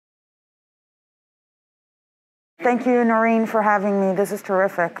Thank you, Noreen, for having me. This is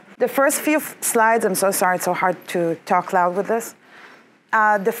terrific. The first few slides, I'm so sorry, it's so hard to talk loud with this.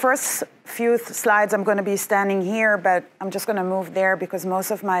 The first few slides, I'm going to be standing here, but I'm just going to move there because most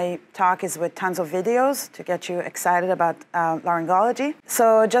of my talk is with tons of videos to get you excited about laryngology.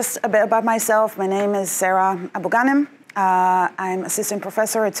 So just a bit about myself. My name is Sarah Abou-Ghanem. I'm assistant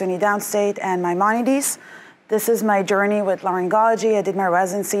professor at SUNY Downstate and Maimonides. This is my journey with laryngology. I did my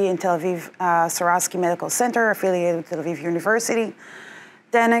residency in Tel Aviv Sourasky Medical Center, affiliated with Tel Aviv University.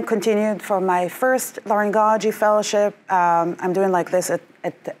 Then I continued for my first laryngology fellowship. I'm doing like this at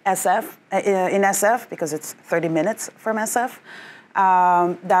SF, in SF, because it's 30 minutes from SF.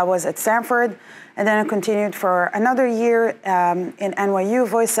 That was at Stanford. And then I continued for another year in NYU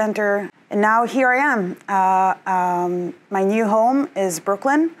Voice Center. And now here I am. My new home is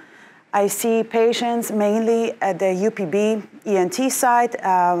Brooklyn. I see patients mainly at the UPB ENT site.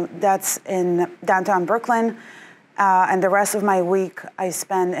 That's in downtown Brooklyn. And the rest of my week I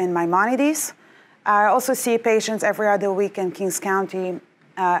spend in Maimonides. I also see patients every other week in Kings County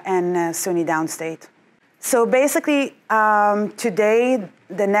and SUNY Downstate. So basically, today,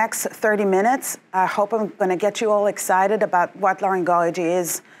 the next 30 minutes, I hope I'm going to get you all excited about what laryngology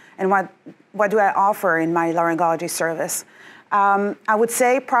is and what do I offer in my laryngology service. I would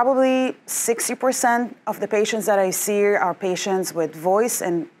say probably 60% of the patients that I see are patients with voice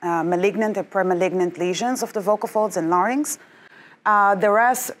and malignant and premalignant lesions of the vocal folds and larynx. The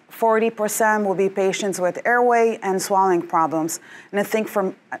rest, 40%, will be patients with airway and swallowing problems. And I think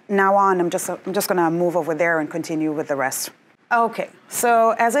from now on, I'm just going to move over there and continue with the rest. Okay,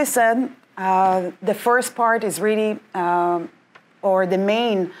 so as I said, the first part is really, or the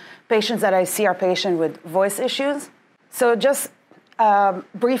main patients that I see are patients with voice issues. So just a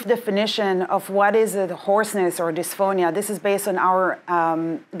brief definition of what is the hoarseness or dysphonia. This is based on our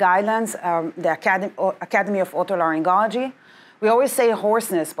guidelines, the Academy of Otolarynology. We always say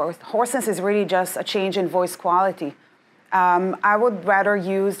hoarseness, but hoarseness is really just a change in voice quality. I would rather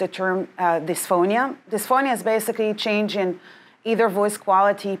use the term dysphonia. Dysphonia is basically a change in either voice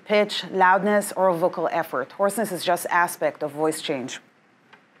quality, pitch, loudness, or vocal effort. Hoarseness is just aspect of voice change.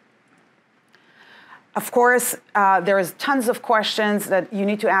 Of course, there's tons of questions that you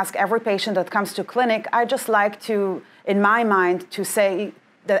need to ask every patient that comes to clinic. I just like to, in my mind, to say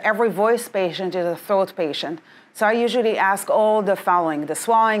that every voice patient is a throat patient. So I usually ask all the following: the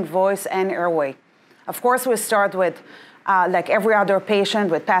swallowing, voice, and airway. Of course, we start with, like every other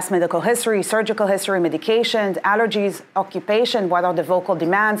patient, with past medical history, surgical history, medications, allergies, occupation, what are the vocal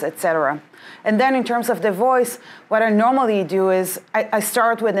demands, etc. And then in terms of the voice, what I normally do is I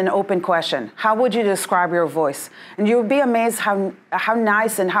start with an open question. How would you describe your voice? And you'll be amazed how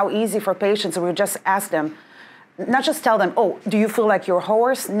nice and how easy for patients. We just ask them, not just tell them, oh, do you feel like you're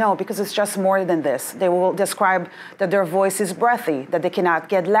hoarse? No, because it's just more than this. They will describe that their voice is breathy, that they cannot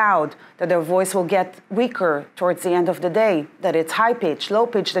get loud, that their voice will get weaker towards the end of the day, that it's high-pitched,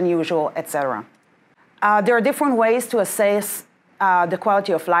 low-pitched than usual, etc. There are different ways to assess the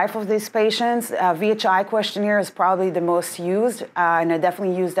quality of life of these patients. VHI questionnaire is probably the most used, and I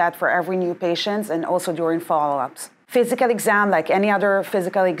definitely use that for every new patient and also during follow-ups. Physical exam, like any other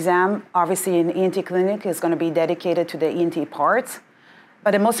physical exam, obviously in ENT clinic is going to be dedicated to the ENT parts.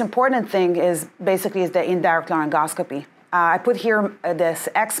 But the most important thing is basically the indirect laryngoscopy. I put here this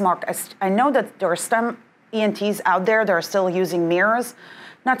X mark. I know that there are some ENTs out there that are still using mirrors,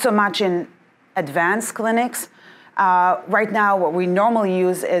 not so much in advanced clinics. Right now, what we normally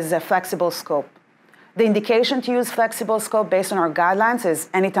use is a flexible scope. The indication to use flexible scope based on our guidelines is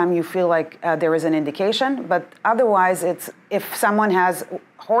anytime you feel like there is an indication, but otherwise it's if someone has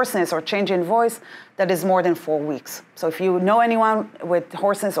hoarseness or change in voice that is more than 4 weeks. So if you know anyone with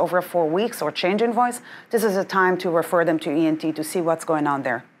hoarseness over 4 weeks or change in voice, this is a time to refer them to ENT to see what's going on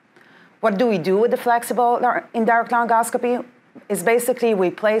there. What do we do with the flexible indirect laryngoscopy? Is basically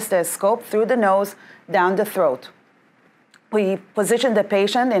we place the scope through the nose down the throat. We position the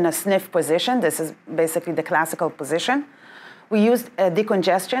patient in a sniff position. This is basically the classical position. We use a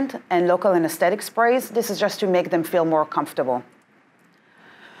decongestant and local anesthetic sprays. This is just to make them feel more comfortable.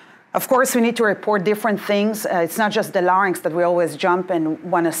 Of course, we need to report different things. It's not just the larynx that we always jump and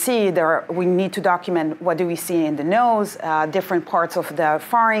want to see. We need to document what do we see in the nose, different parts of the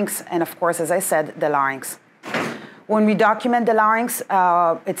pharynx, and of course, as I said, the larynx. When we document the larynx,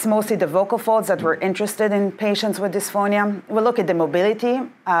 it's mostly the vocal folds that we're interested in patients with dysphonia. We look at the mobility.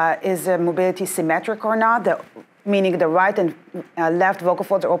 Is the mobility symmetric or not? Meaning the right and left vocal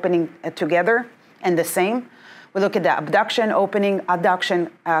folds are opening together and the same. We look at the abduction, opening, adduction,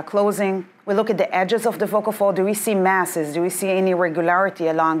 closing, We look at the edges of the vocal fold. Do we see masses? Do we see any irregularity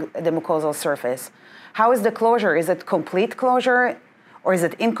along the mucosal surface? How is the closure? Is it complete closure or is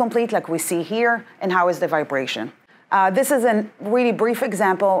it incomplete like we see here? And how is the vibration? This is a really brief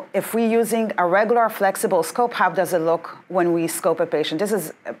example. If we're using a regular flexible scope, how does it look when we scope a patient? This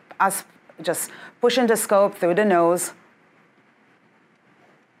is us just pushing the scope through the nose.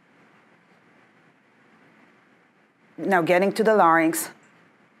 Now getting to the larynx.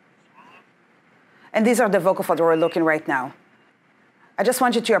 And these are the vocal folds we're looking right now. I just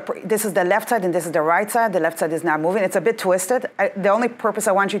want you to, this is the left side and this is the right side. The left side is not moving. It's a bit twisted. The only purpose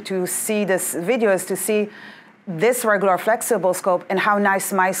I want you to see this video is to see this regular flexible scope and how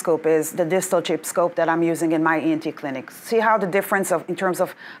nice my scope is, the distal chip scope that I'm using in my ENT clinic. See how the difference in terms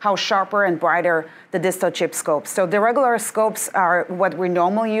of how sharper and brighter the distal chip scopes. So the regular scopes are what we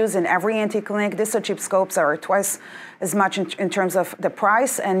normally use in every ENT clinic. Distal chip scopes are twice as much in terms of the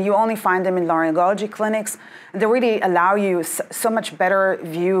price, and you only find them in laryngology clinics. They really allow you so much better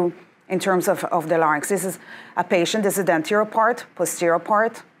view in terms of the larynx. This is a patient. This is the anterior part, posterior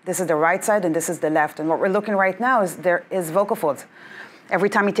part. This is the right side, and this is the left. And what we're looking right now is there is vocal folds. Every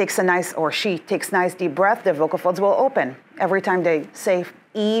time he takes a nice, or she takes nice deep breath, the vocal folds will open. Every time they say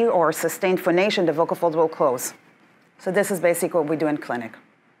E or sustained phonation, the vocal folds will close. So this is basically what we do in clinic.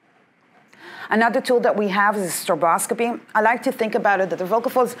 Another tool that we have is stroboscopy. I like to think about it that the vocal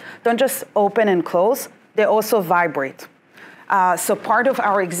folds don't just open and close, they also vibrate. So part of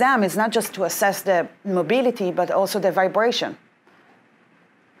our exam is not just to assess the mobility, but also the vibration.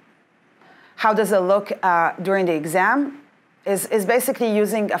 How does it look during the exam? Is basically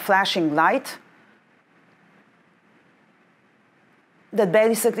using a flashing light. That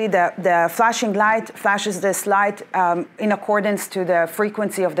basically the flashing light flashes this light in accordance to the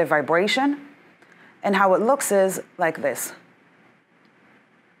frequency of the vibration. And how it looks is like this.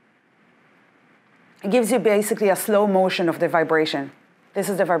 It gives you basically a slow motion of the vibration. This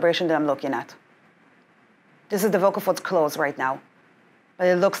is the vibration that I'm looking at. This is the vocal folds closed right now. But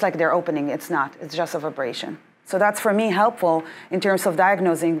it looks like they're opening. It's not. It's just a vibration. So that's, for me, helpful in terms of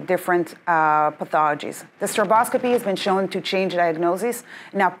diagnosing different pathologies. The stroboscopy has been shown to change diagnosis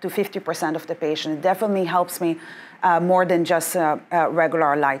in up to 50% of the patient. It definitely helps me more than just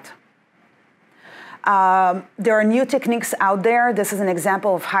regular light. There are new techniques out there. This is an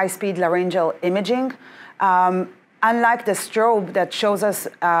example of high-speed laryngeal imaging. Unlike the strobe that shows us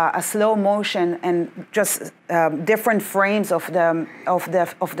a slow motion and just different frames of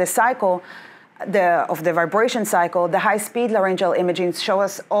the cycle, of the vibration cycle, the high-speed laryngeal imaging show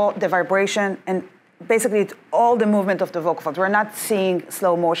us all the vibration and basically all the movement of the vocal folds. We're not seeing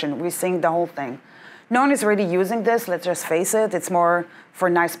slow motion. We're seeing the whole thing. No one is really using this, let's just face it. It's more for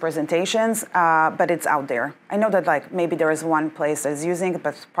nice presentations, but it's out there. I know that maybe there is one place that is using it,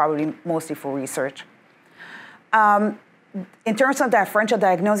 but it's probably mostly for research. In terms of differential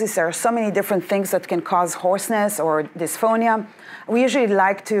diagnosis, there are so many different things that can cause hoarseness or dysphonia. We usually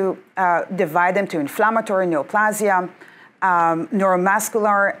like to divide them to inflammatory, neoplasia,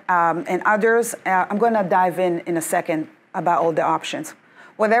 neuromuscular, and others. I'm going to dive in a second about all the options.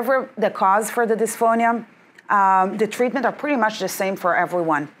 Whatever the cause for the dysphonia, the treatment are pretty much the same for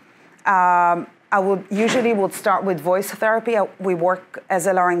everyone. I would usually start with voice therapy. We work as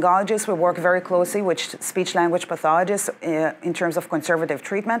a laryngologist. We work very closely with speech-language pathologists in terms of conservative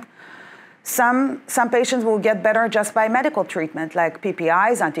treatment. Some patients will get better just by medical treatment, like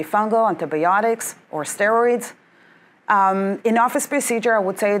PPIs, antifungal, antibiotics, or steroids. In office procedure, I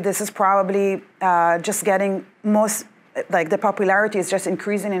would say this is probably just getting the popularity is just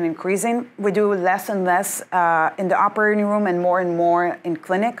increasing and increasing. We do less and less in the operating room and more in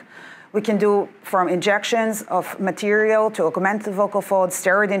clinic. We can do from injections of material to augment the vocal folds,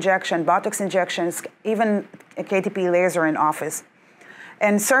 steroid injection, Botox injections, even a KTP laser in office.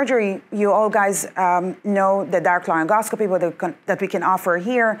 And surgery, you all guys know the direct laryngoscopy that we can offer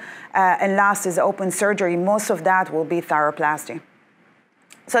here. And last is open surgery. Most of that will be thyroplasty.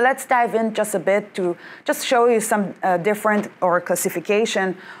 So let's dive in just a bit to just show you some different or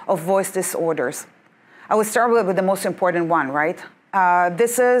classification of voice disorders. I will start with the most important one, right?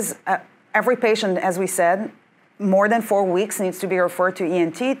 This is every patient, as we said, more than 4 weeks needs to be referred to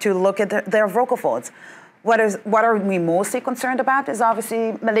ENT to look at their vocal folds. What are we mostly concerned about is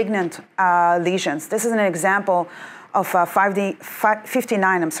obviously malignant lesions. This is an example of a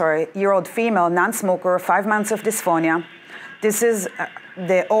 59-year-old female, non-smoker, 5 months of dysphonia. This is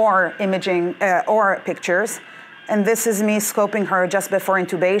the OR imaging, OR pictures, and this is me scoping her just before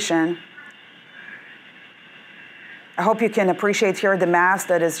intubation. I hope you can appreciate here the mass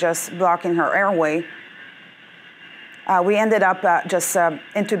that is just blocking her airway. We ended up just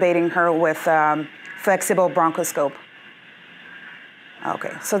intubating her with flexible bronchoscope.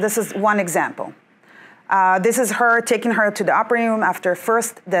 Okay, so this is one example. This is her taking her to the operating room after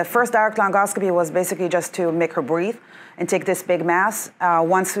the first direct laryngoscopy was basically just to make her breathe and take this big mass.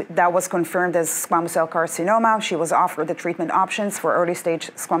 Once that was confirmed as squamous cell carcinoma, she was offered the treatment options for early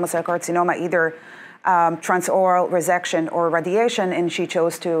stage squamous cell carcinoma, either transoral resection or radiation, and she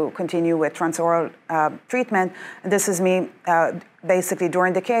chose to continue with transoral treatment. And this is me basically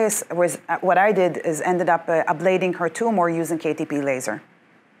during the case. What I did is ended up ablating her tumor using KTP laser.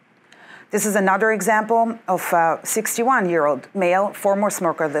 This is another example of a 61-year-old male, former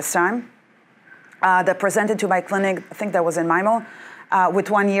smoker this time, that presented to my clinic, I think that was in MIMO, with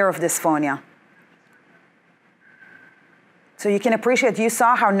 1 year of dysphonia. So you can appreciate, you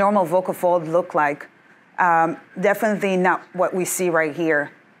saw how normal vocal fold looked like. Definitely not what we see right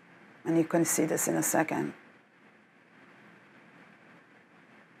here. And you can see this in a second.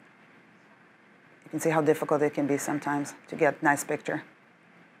 You can see how difficult it can be sometimes to get a nice picture.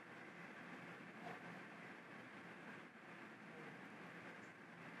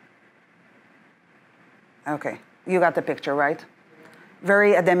 Okay, you got the picture, right?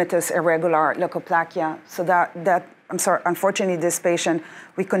 Very edematous, irregular leukoplakia. So that I'm sorry, unfortunately, this patient,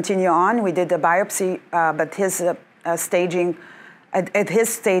 we continue on. We did the biopsy, but his staging, at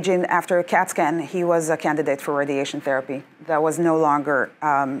his staging after a CAT scan, he was a candidate for radiation therapy. That was no longer,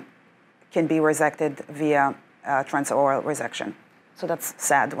 can be resected via transoral resection. So that's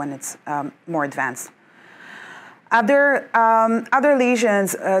sad when it's more advanced. Other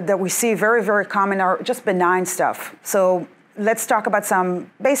lesions that we see very, very common are just benign stuff. So let's talk about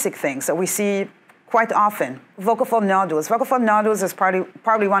some basic things that we see quite often. Vocal fold nodules. Vocal fold nodules is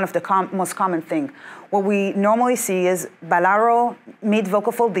probably one of the most common things. What we normally see is bilateral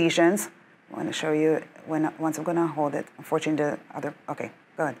mid-vocal fold lesions. I want to show you once I'm going to hold it. Unfortunately, the other, okay,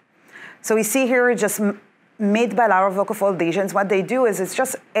 go ahead. So we see here just mid-bilateral vocal fold lesions. What they do is it's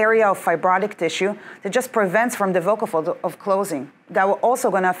just area of fibrotic tissue that just prevents from the vocal fold of closing. That will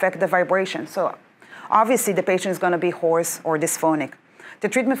also going to affect the vibration. So obviously the patient is going to be hoarse or dysphonic. The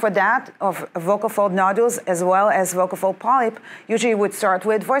treatment for that of vocal fold nodules as well as vocal fold polyp usually would start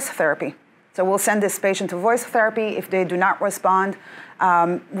with voice therapy. So we'll send this patient to voice therapy. If they do not respond,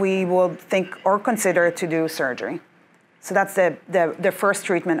 we will think or consider to do surgery. So that's the first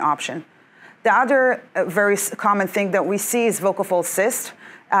treatment option. The other very common thing that we see is vocal fold cyst.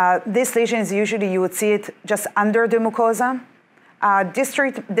 This lesion is usually, you would see it just under the mucosa.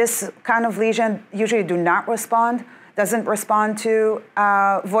 This kind of lesion usually do not respond, doesn't respond to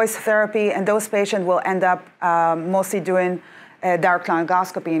voice therapy, and those patients will end up mostly doing direct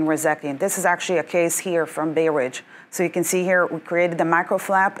laryngoscopy and resecting. This is actually a case here from Bay Ridge. So you can see here, we created the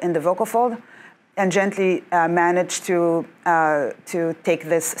microflap in the vocal fold and gently managed to take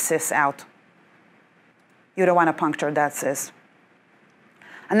this cyst out. You don't want to puncture that cyst.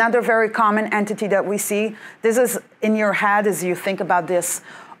 Another very common entity that we see, this is in your head as you think about this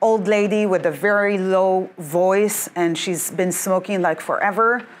old lady with a very low voice, and she's been smoking like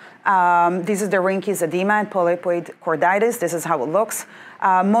forever. This is the Rinke's edema and polypoid chorditis. This is how it looks.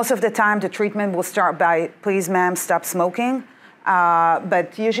 Most of the time, the treatment will start by, please, ma'am, stop smoking.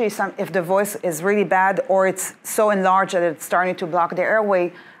 But usually, if the voice is really bad or it's so enlarged that it's starting to block the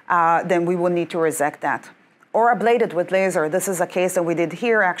airway, then we will need to resect that. Or ablate it with laser. This is a case that we did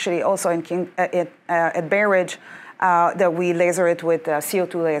here, actually, also at Bay Ridge, that we laser it with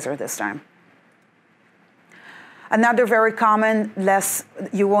CO2 laser this time. Another very common,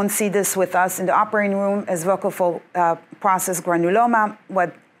 you won't see this with us in the operating room, is vocal fold process granuloma.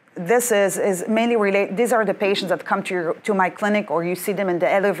 What this is mainly related, these are the patients that come to my clinic, or you see them in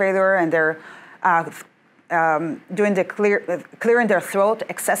the elevator and they're doing the clearing their throat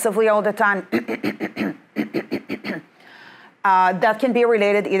excessively all the time. That can be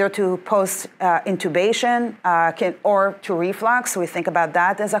related either to post-intubation or to reflux. We think about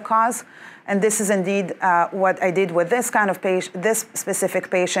that as a cause. And this is indeed what I did with this kind of patient, this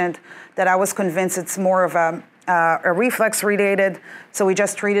specific patient, that I was convinced it's more of a reflux related. So we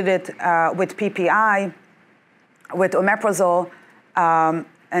just treated it with PPI, with omeprazole,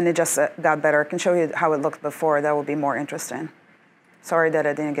 and it just got better. I can show you how it looked before. That would be more interesting. Sorry that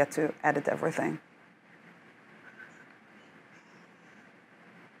I didn't get to edit everything.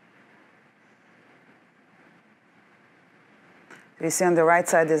 You see on the right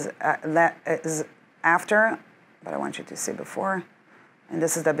side is after, but I want you to see before. And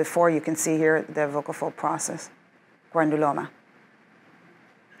this is the before. You can see here the vocal fold process, granuloma.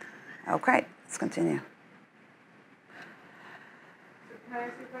 Okay, let's continue. Can I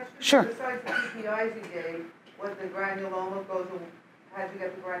ask you a question? Sure. Besides the PPIs you gave, What the granuloma goes, how do you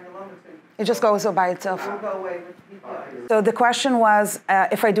get the granuloma to? It just goes by itself. It will go away with PPI. So the question was,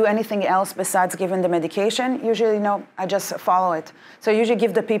 if I do anything else besides giving the medication, usually no, I just follow it. So I usually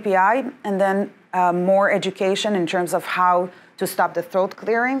give the PPI and then more education in terms of how to stop the throat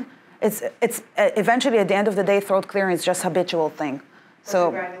clearing. It's eventually at the end of the day, throat clearing is just a habitual thing.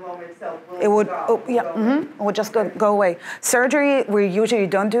 So the granuloma itself will it would, go, it would just go away. Surgery we usually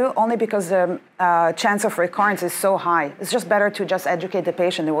don't do only because the chance of recurrence is so high. It's just better to just educate the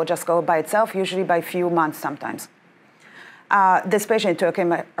patient. It will just go by itself, usually by a few months sometimes. This patient, it took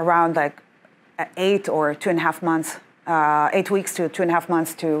him around like 8 or 2.5 months, 8 weeks to 2.5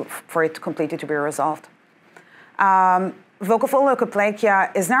 months for it completely to be resolved. Vocal fold leukoplakia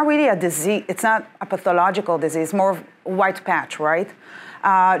is not really a disease. It's not a pathological disease, more of a white patch, right?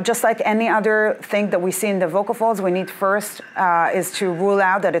 Just like any other thing that we see in the vocal folds, we need first is to rule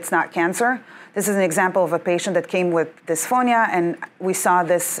out that it's not cancer. This is an example of a patient that came with dysphonia, and we saw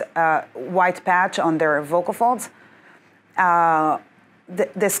this white patch on their vocal folds.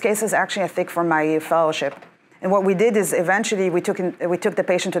 This case is actually, I think, for my fellowship. And what we did is eventually we took the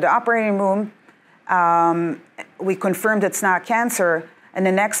patient to the operating room. We confirmed it's not cancer, and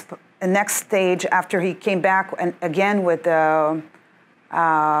the next stage after he came back and again with the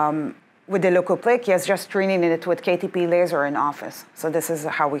leukoplakia is just treating it with KTP laser in office. So this is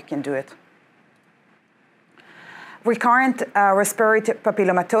how we can do it. Recurrent respiratory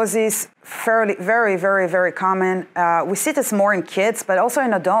papillomatosis, very common. We see this more in kids, but also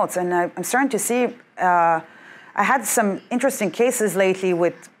in adults, and I'm starting to see. I had some interesting cases lately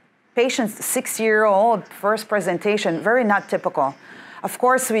with patients, 6-year-old, first presentation, very not typical. Of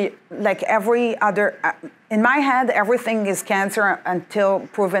course, we, like every other, in my head, everything is cancer until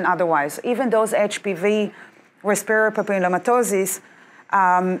proven otherwise. Even those HPV, respiratory papillomatosis,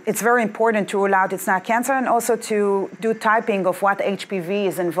 it's very important to rule out it's not cancer and also to do typing of what HPV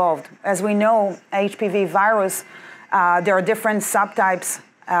is involved. As we know, HPV virus, there are different subtypes,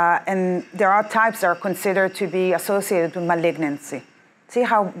 and there are types that are considered to be associated with malignancy. See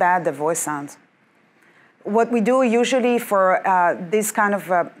how bad the voice sounds. What we do usually for these kind of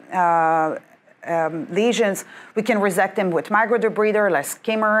lesions, we can resect them with microdebrider, like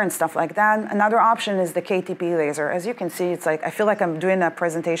skimmer and stuff like that. Another option is the KTP laser. As you can see, it's like, I feel like I'm doing a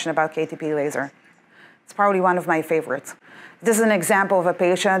presentation about KTP laser. It's probably one of my favorites. This is an example of a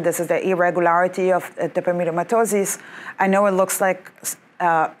patient. This is the irregularity of the papillomatosis. I know it looks like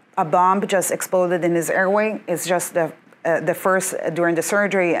a bomb just exploded in his airway. It's just the first during the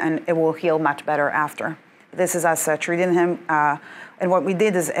surgery, and it will heal much better after. This is us treating him. And what we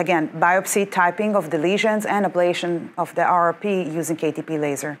did is, again, biopsy typing of the lesions and ablation of the RRP using KTP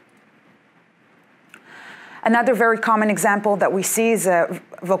laser. Another very common example that we see is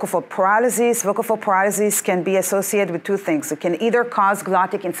vocal fold paralysis. Vocal fold paralysis can be associated with two things. It can either cause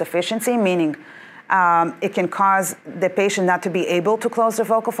glottic insufficiency, meaning it can cause the patient not to be able to close the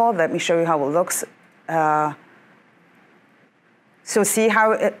vocal fold. Let me show you how it looks. So see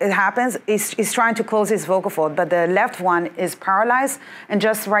how it happens? He's trying to close his vocal fold, but the left one is paralyzed, and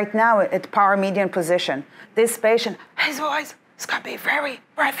just right now it's power median position. This patient, his voice is going to be very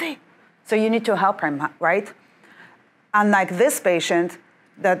breathy. So you need to help him, right? Unlike this patient,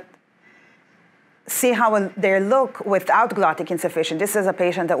 that see how they look without glottic insufficiency. This is a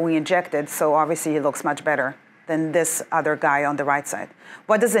patient that we injected, so obviously he looks much better than this other guy on the right side.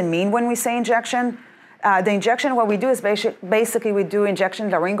 What does it mean when we say injection? The injection, what we do is basically we do injection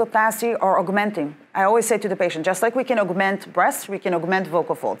laryngoplasty or augmenting. I always say to the patient, just like we can augment breasts, we can augment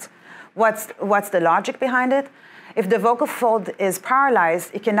vocal folds. What's the logic behind it? If the vocal fold is paralyzed,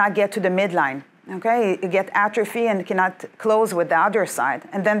 it cannot get to the midline. Okay, you get atrophy and it cannot close with the other side.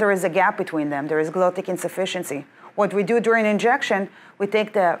 And then there is a gap between them. There is glottic insufficiency. What we do during injection, we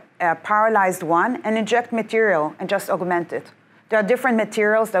take the paralyzed one and inject material and just augment it. There are different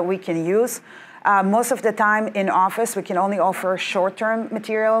materials that we can use. Most of the time in office, we can only offer short-term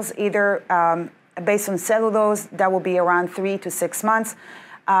materials, either based on cellulose, that will be around 3 to 6 months.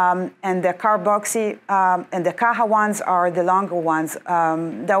 And the carboxy and the CAHA ones are the longer ones.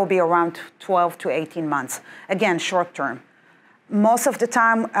 That will be around 12 to 18 months. Again, short-term. Most of the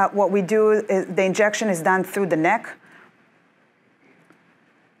time, what we do, is the injection is done through the neck.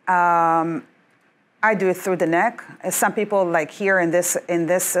 I do it through the neck. Some people, like here in this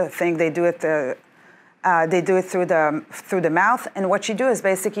thing, they do it through the mouth. And what you do is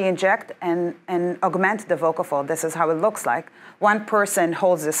basically inject and augment the vocal fold. This is how it looks like. One person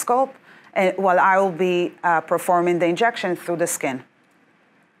holds the scope, while I will be performing the injection through the skin.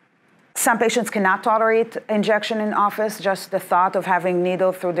 Some patients cannot tolerate injection in office. Just the thought of having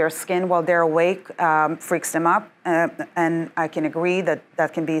needle through their skin while they're awake freaks them up. And I can agree that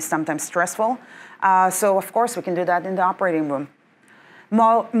that can be sometimes stressful. So of course we can do that in the operating room.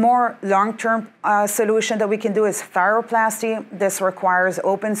 More long-term solution that we can do is thyroplasty. This requires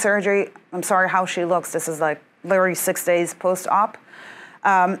open surgery. I'm sorry how she looks. This is like literally 6 days post-op.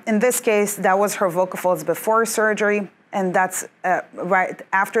 In this case, that was her vocal folds before surgery, and that's right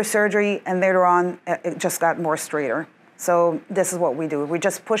after surgery, and later on, it just got more straighter. So this is what we do. We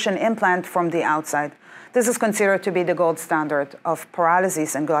just push an implant from the outside. This is considered to be the gold standard of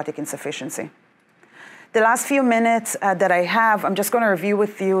paralysis and glottic insufficiency. The last few minutes that I have, I'm just going to review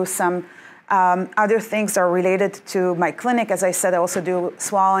with you some other things that are related to my clinic. As I said, I also do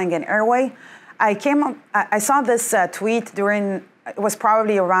swallowing and airway. I saw this tweet during, it was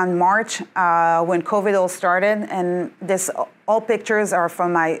probably around March when COVID all started, and all pictures are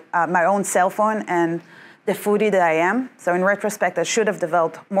from my own cell phone and the foodie that I am. So in retrospect, I should have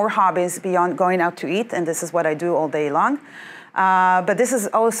developed more hobbies beyond going out to eat, and this is what I do all day long. But this is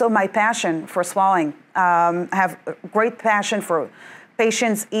also my passion for swallowing. I have a great passion for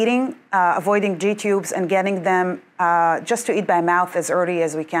patients eating, avoiding G-tubes, and getting them just to eat by mouth as early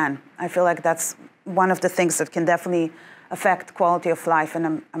as we can. I feel like that's one of the things that can definitely affect quality of life,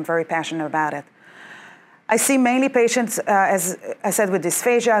 and I'm very passionate about it. I see mainly patients, as I said, with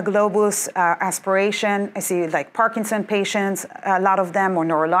dysphagia, globus, aspiration. I see like Parkinson patients, a lot of them, or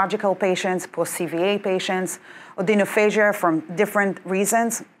neurological patients, post-CVA patients, odynophagia from different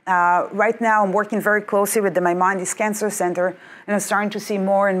reasons. Right now, I'm working very closely with the Maimonides Cancer Center, and I'm starting to see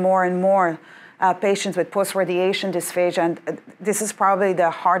more and more and more patients with post-radiation dysphagia. And this is probably the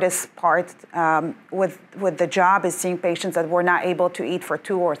hardest part with the job, is seeing patients that were not able to eat for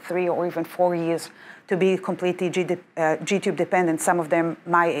 2 or 3 or even 4 years to be completely G-tube dependent, some of them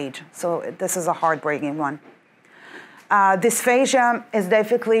my age. So this is a heartbreaking one. Dysphagia is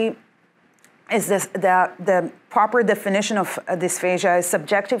definitely, the proper definition of dysphagia is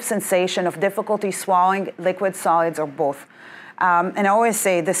subjective sensation of difficulty swallowing liquid, solids, or both. And I always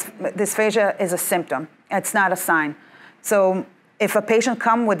say this, dysphagia is a symptom. It's not a sign. So if a patient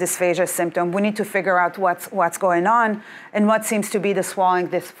comes with dysphagia symptom, we need to figure out what's going on and what seems to be the swallowing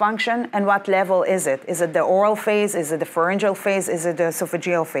dysfunction and what level is it. Is it the oral phase? Is it the pharyngeal phase? Is it the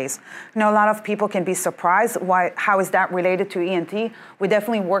esophageal phase? You know, a lot of people can be surprised how is that related to ENT. We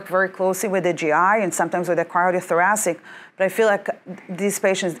definitely work very closely with the GI and sometimes with the cardiothoracic, but I feel like these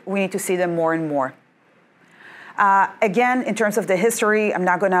patients, we need to see them more and more. Again, in terms of the history, I'm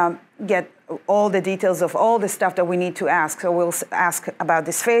not going to get all the details of all the stuff that we need to ask. So we'll ask about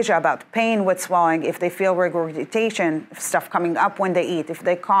dysphagia, about pain with swallowing, if they feel regurgitation, stuff coming up when they eat, if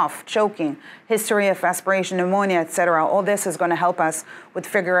they cough, choking, history of aspiration, pneumonia, etc. All this is going to help us with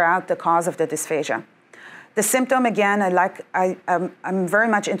figure out the cause of the dysphagia. The symptom, again, I'm very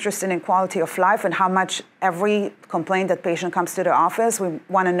much interested in quality of life and how much every complaint that patient comes to the office, we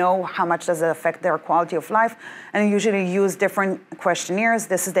want to know how much does it affect their quality of life. And I usually use different questionnaires.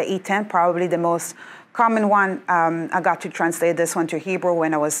 This is the E10, probably the most common one. I got to translate this one to Hebrew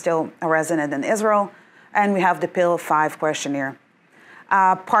when I was still a resident in Israel. And we have the PIL 5 questionnaire.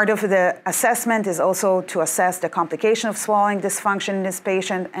 Part of the assessment is also to assess the complication of swallowing dysfunction in this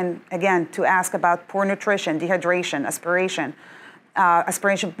patient, and again, to ask about poor nutrition, dehydration, aspiration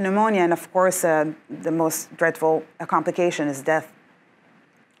pneumonia, and of course, the most dreadful complication is death.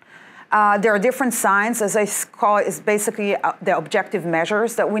 There are different signs, as I call it, is basically the objective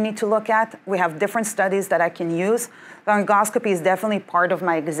measures that we need to look at. We have different studies that I can use. Laryngoscopy is definitely part of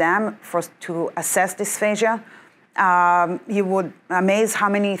my exam to assess dysphagia. You would amaze how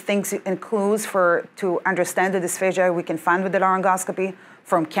many things it includes to understand the dysphagia we can find with the laryngoscopy,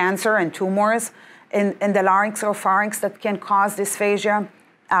 from cancer and tumors in the larynx or pharynx that can cause dysphagia,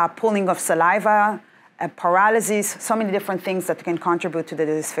 pulling of saliva, paralysis, so many different things that can contribute to the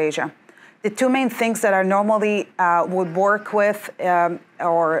dysphagia. The two main things that I normally would work with,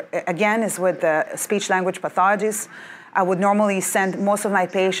 or again, is with the speech-language pathologists. I would normally send most of my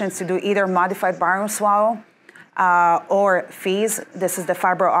patients to do either modified barium swallow, or FEES. This is the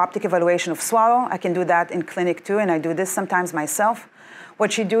fibro-optic evaluation of swallow. I can do that in clinic too, and I do this sometimes myself.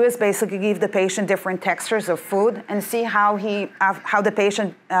 What you do is basically give the patient different textures of food and see how the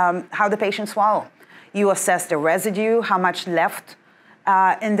patient swallow. You assess the residue, how much left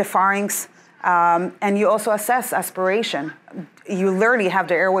in the pharynx, and you also assess aspiration. You literally have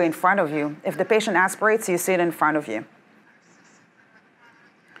the airway in front of you. If the patient aspirates, you see it in front of you.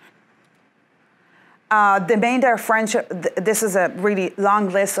 The main differential, this is a really long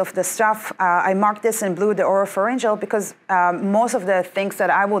list of the stuff. I marked this in blue, the oropharyngeal, because most of the things that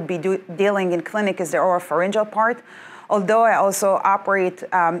I would be dealing in clinic is the oropharyngeal part. Although I also operate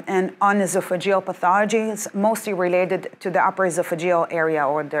on esophageal pathology, it's mostly related to the upper esophageal area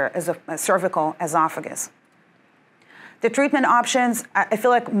or the cervical esophagus. The treatment options, I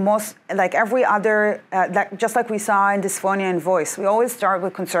feel like like every other, just like we saw in dysphonia and voice, we always start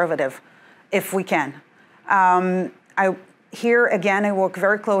with conservative, if we can. Here again, I work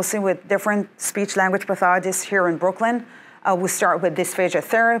very closely with different speech-language pathologists here in Brooklyn. We start with dysphagia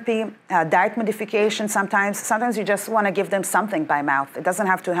therapy, diet modification sometimes. Sometimes you just want to give them something by mouth. It doesn't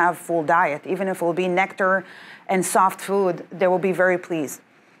have to have full diet. Even if it will be nectar and soft food, they will be very pleased.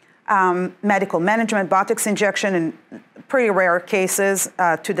 Medical management, Botox injection in pretty rare cases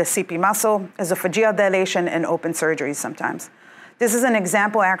to the CP muscle, esophageal dilation, and open surgery sometimes. This is an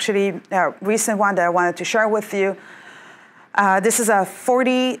example, actually, a recent one that I wanted to share with you. This is a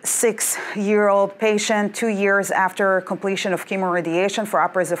 46-year-old patient 2 years after completion of chemoradiation for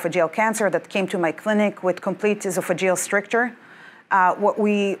upper esophageal cancer that came to my clinic with complete esophageal stricture. What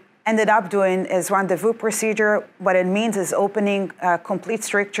we ended up doing is rendezvous procedure. What it means is opening complete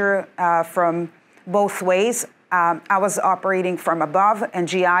stricture from both ways. I was operating from above, and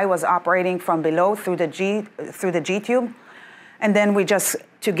GI was operating from below through the G tube. And then we just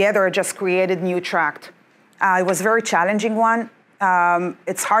together created new tract. It was a very challenging one.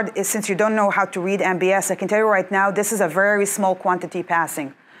 It's hard, since you don't know how to read MBS, I can tell you right now, this is a very small quantity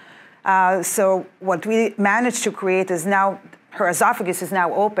passing. So what we managed to create is now, her esophagus is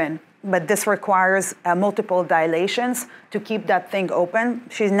now open, but this requires multiple dilations to keep that thing open.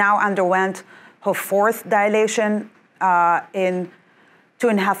 She now underwent her 4th dilation in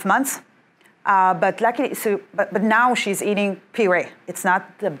 2.5 months. But luckily, but now she's eating puree. It's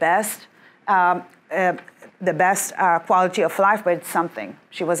not the best quality of life, but it's something.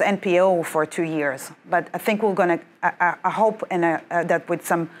 She was NPO for 2 years, but I think we're gonna. I hope that with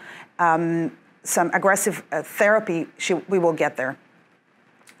some aggressive therapy, we will get there.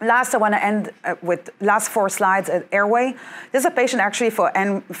 Last, I want to end with last 4 slides at airway. This is a patient actually for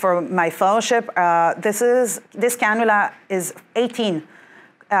my fellowship. This cannula is 18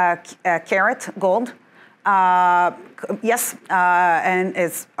 carat gold. Yes, and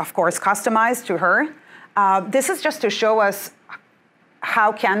it's of course customized to her. This is just to show us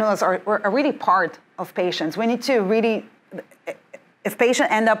how cannulas are really part of patients. We need to really, if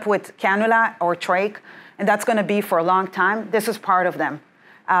patients end up with cannula or trach, and that's going to be for a long time, this is part of them.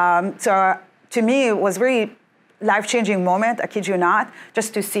 So to me, it was really life-changing moment, I kid you not,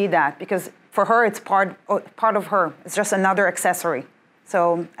 just to see that, because for her, it's part of her. It's just another accessory.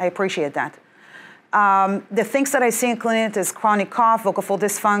 So I appreciate that. The things that I see in clinic is chronic cough, vocal fold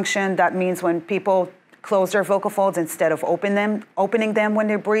dysfunction. That means when people close their vocal folds instead of opening them when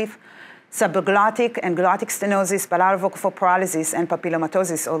they breathe. Subglottic and glottic stenosis, palatal vocal fold paralysis, and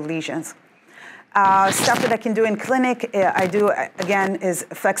papillomatosis or lesions. Stuff that I can do in clinic, I do, again, is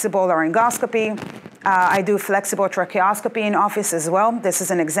flexible laryngoscopy. I do flexible tracheoscopy in office as well. This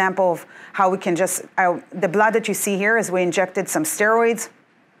is an example of how we can just, the blood that you see here is we injected some steroids.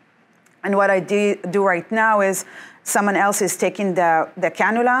 And what I do right now is someone else is taking the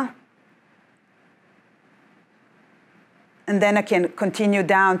cannula. And then I can continue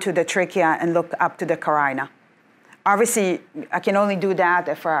down to the trachea and look up to the carina. Obviously, I can only do that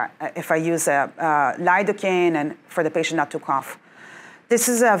if I use a lidocaine and for the patient not to cough. This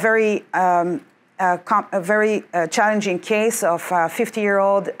is a very challenging case of a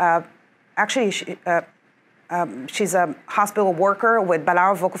 50-year-old. Actually, she's a hospital worker with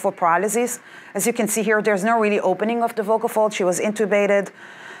bilateral vocal fold paralysis. As you can see here, there's no really opening of the vocal fold. She was intubated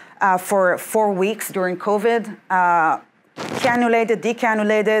for 4 weeks during COVID. Cannulated,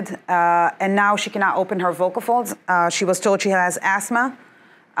 decannulated, and now she cannot open her vocal folds. She was told she has asthma,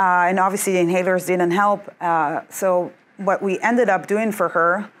 and obviously the inhalers didn't help. So what we ended up doing for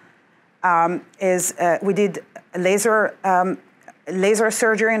her is we did laser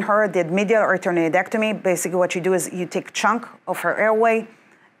surgery in her, did medial ortoneodectomy. Basically what you do is you take chunk of her airway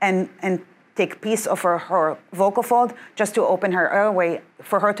and take piece of her vocal fold just to open her airway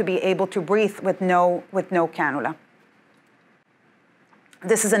for her to be able to breathe with no cannula.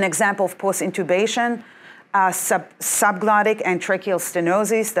 This is an example of post-intubation, subglottic and tracheal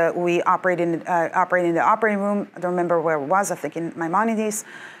stenosis that we operate in the operating room. I don't remember where it was, I think in Maimonides.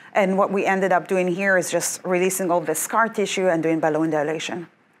 And what we ended up doing here is just releasing all the scar tissue and doing balloon dilation.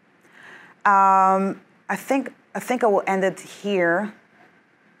 I think I will end it here.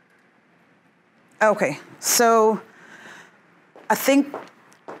 Okay, so I think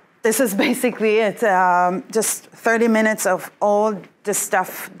this is basically it. Just 30 minutes of all the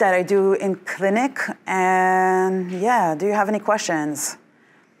stuff that I do in clinic. And yeah, do you have any questions?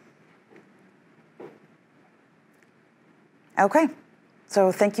 Okay.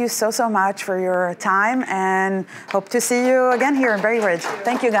 So thank you so much for your time, and hope to see you again here in Berry Ridge.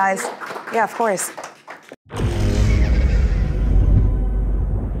 Thank you, guys. Yeah, of course.